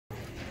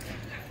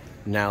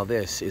Now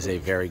this is a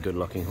very good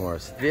looking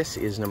horse. This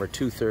is number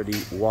 230,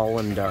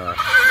 Wallandar.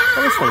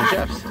 Oh, this one,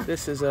 Jeff's.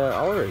 This is a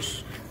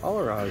Allerage.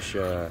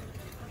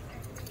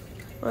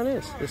 What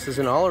is? This is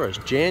an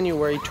Allerage,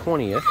 January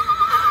 20th.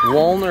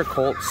 Wallandar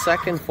colt,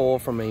 second foal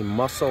from a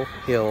Muscle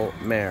Hill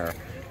mare.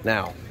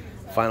 Now,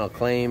 final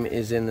claim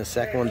is in the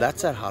second one.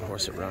 That's that hot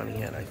horse that Ronnie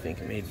had, I think.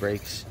 It made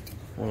breaks.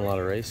 Won a lot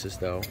of races,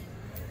 though.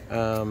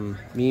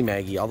 Me,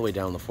 Maggie, all the way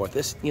down the fourth.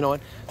 This, you know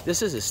what?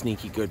 This is a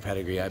sneaky good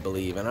pedigree, I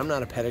believe. And I'm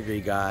not a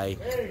pedigree guy.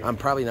 I'm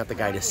probably not the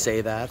guy to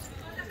say that.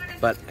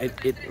 But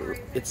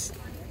it's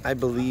I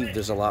believe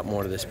there's a lot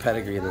more to this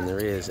pedigree than there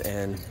is.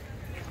 And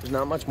there's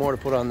not much more to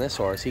put on this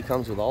horse. He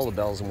comes with all the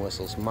bells and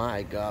whistles.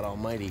 My God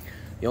almighty.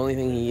 The only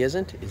thing he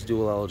isn't is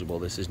dual eligible.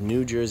 This is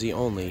New Jersey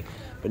only.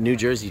 But New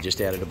Jersey just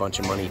added a bunch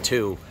of money,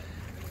 too.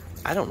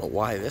 I don't know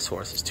why this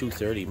horse is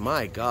 230.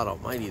 My God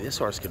almighty. This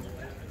horse could...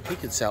 He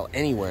could sell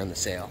anywhere in the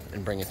sale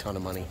and bring a ton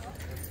of money.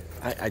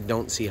 I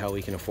don't see how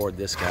we can afford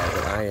this guy,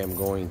 but I am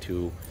going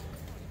to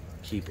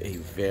keep a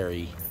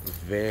very,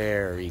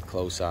 very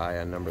close eye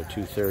on number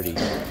 230,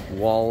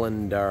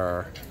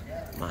 Wallandar.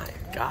 My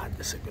God,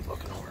 this is a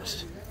good-looking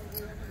horse.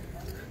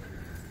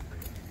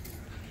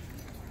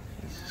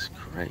 Jesus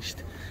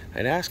Christ.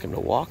 I'd ask him to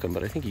walk him,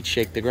 but I think he'd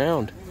shake the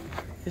ground.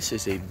 This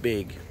is a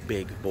big,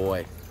 big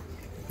boy.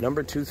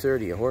 Number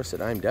 230, a horse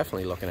that I'm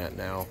definitely looking at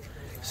now.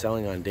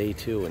 Selling on day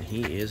 2, and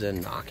he is a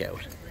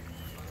knockout.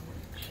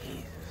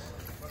 Jesus.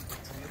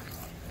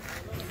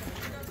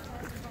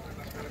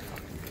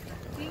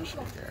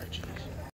 There, jeez.